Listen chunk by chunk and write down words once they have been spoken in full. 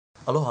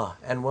Aloha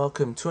and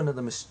welcome to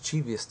another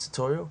mischievous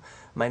tutorial.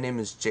 My name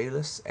is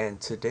Jayless and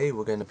today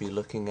we're going to be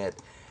looking at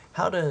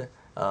how to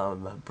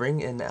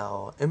bring in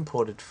our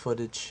imported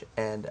footage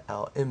and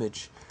our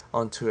image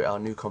onto our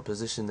new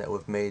composition that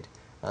we've made.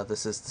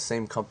 This is the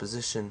same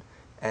composition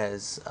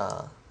as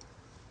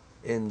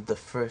in the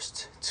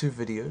first two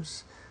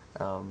videos.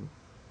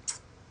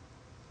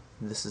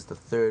 This is the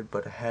third,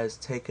 but it has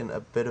taken a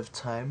bit of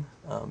time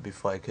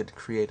before I could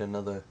create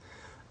another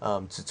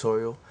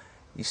tutorial.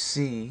 You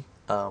see,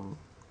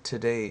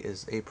 today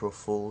is April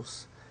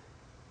Fool's,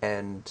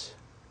 and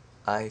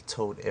I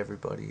told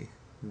everybody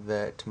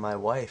that my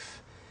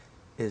wife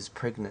is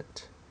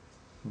pregnant,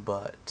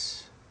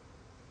 but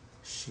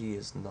she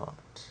is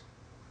not.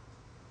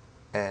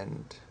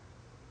 And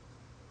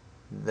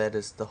that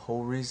is the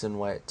whole reason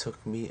why it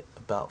took me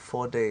about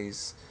 4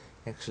 days,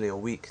 actually a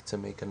week, to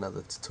make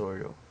another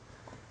tutorial.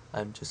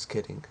 I'm just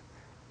kidding.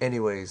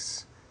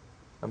 Anyways,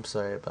 I'm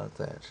sorry about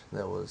that.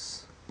 That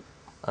was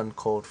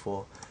uncalled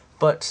for.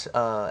 But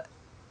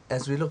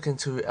as we look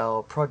into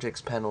our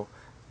projects panel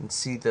and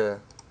see the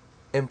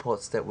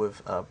imports that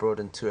we've brought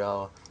into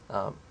our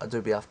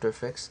Adobe After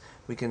Effects,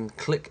 we can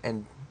click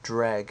and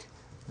drag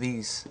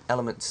these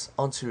elements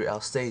onto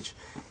our stage,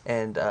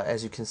 and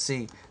as you can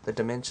see, the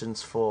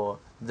dimensions for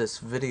this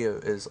video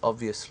is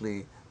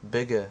obviously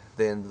bigger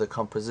than the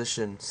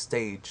composition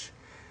stage,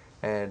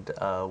 and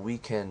we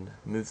can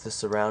move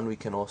this around. We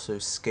can also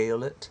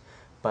scale it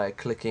by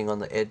clicking on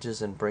the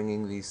edges and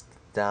bringing these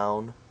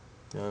down,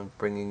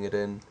 bringing it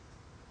in,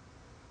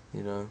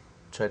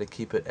 try to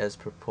keep it as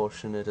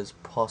proportionate as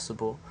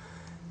possible.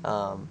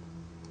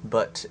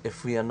 But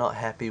if we are not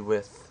happy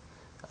with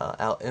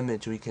our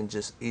image, we can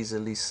just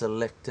easily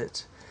select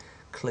it,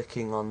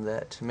 clicking on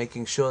that,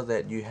 making sure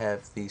that you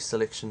have the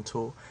selection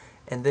tool,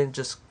 and then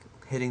just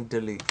hitting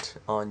delete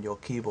on your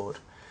keyboard.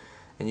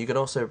 And you can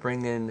also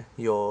bring in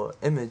your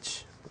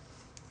image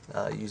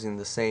using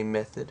the same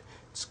method,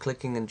 just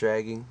clicking and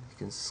dragging. You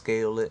can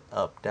scale it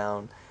up,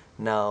 down.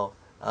 Now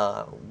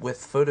with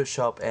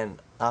Photoshop and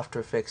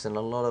After Effects and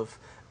a lot of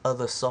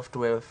other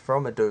software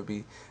from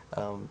Adobe,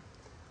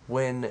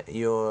 when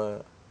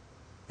you're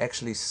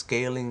actually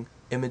scaling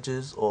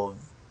images or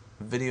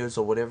videos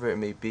or whatever it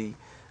may be,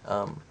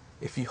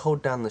 if you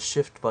hold down the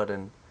shift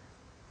button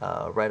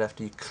right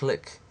after you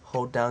click,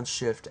 hold down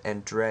shift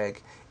and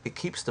drag, it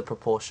keeps the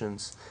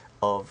proportions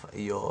of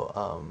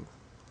your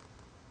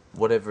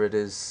whatever it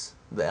is,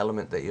 the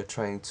element that you're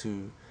trying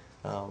to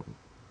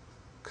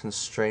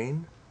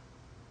constrain.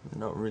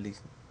 Not really,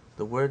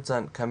 the words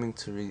aren't coming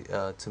to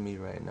me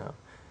right now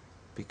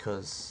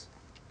because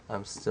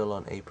I'm still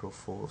on April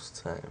Fool's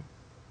time.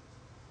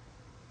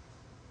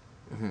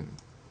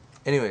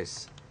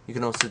 Anyways, you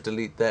can also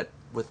delete that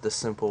with the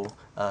simple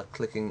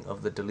clicking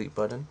of the delete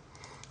button.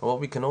 And what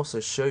we can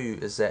also show you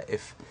is that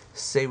if,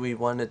 say, we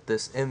wanted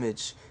this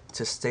image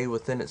to stay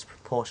within its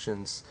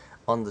proportions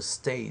on the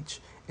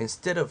stage,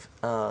 instead of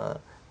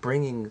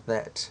bringing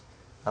that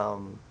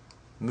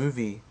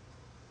movie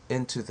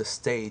into the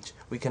stage,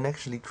 we can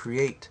actually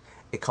create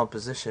a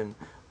composition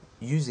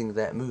using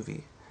that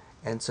movie.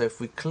 And so if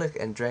we click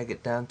and drag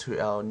it down to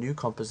our new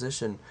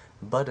composition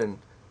button,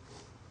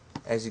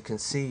 as you can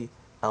see,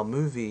 our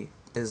movie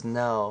is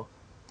now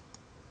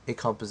a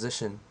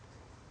composition,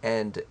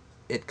 and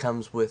it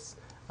comes with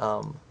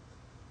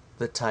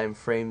the time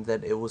frame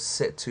that it was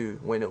set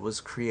to when it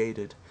was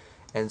created.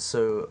 And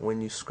so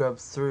when you scrub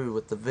through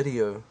with the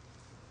video,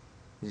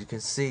 as you can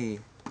see,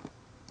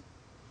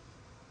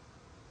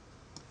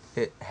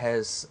 it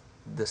has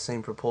the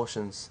same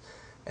proportions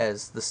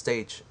as the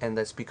stage, and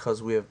that's because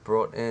we have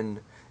brought in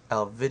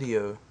our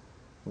video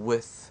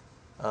with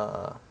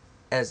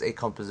as a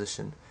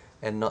composition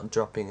and not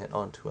dropping it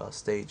onto our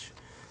stage.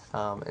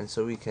 And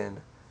so we can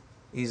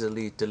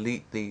easily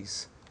delete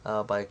these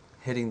by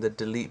hitting the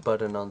delete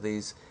button on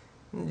these.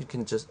 You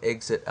can just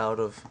exit out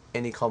of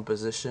any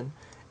composition,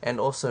 and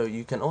also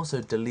you can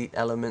also delete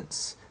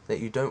elements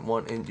that you don't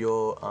want in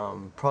your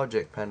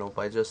project panel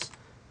by just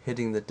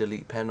hitting the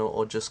delete panel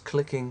or just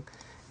clicking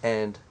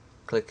and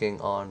clicking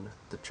on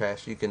the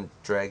trash. You can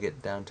drag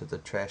it down to the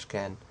trash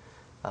can.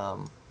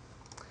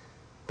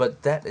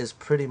 But that is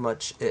pretty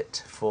much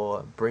it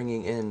for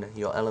bringing in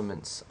your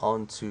elements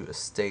onto a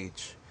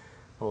stage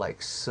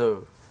like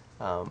so.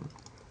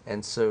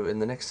 And so in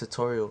the next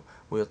tutorial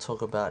we'll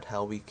talk about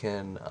how we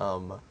can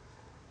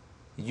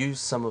use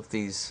some of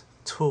these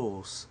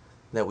tools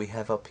that we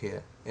have up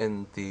here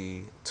in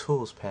the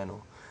tools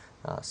panel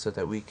so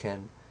that we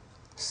can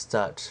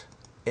start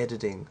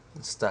editing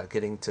and start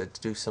getting to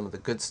do some of the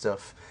good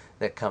stuff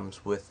that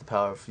comes with the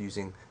power of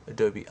using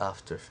Adobe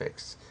After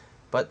Effects.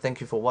 But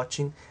thank you for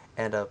watching,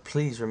 and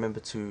please remember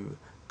to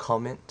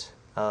comment,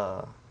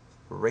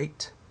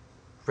 rate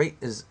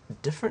is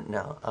different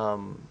now,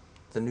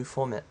 the new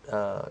format,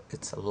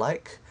 it's a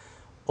like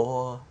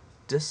or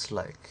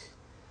dislike,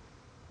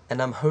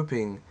 and I'm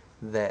hoping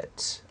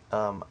that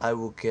I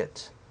will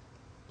get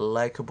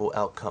likable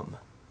outcome,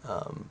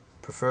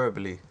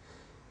 preferably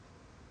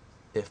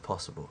if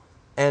possible.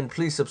 And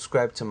please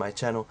subscribe to my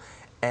channel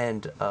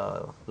and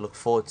look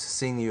forward to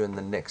seeing you in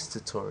the next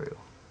tutorial.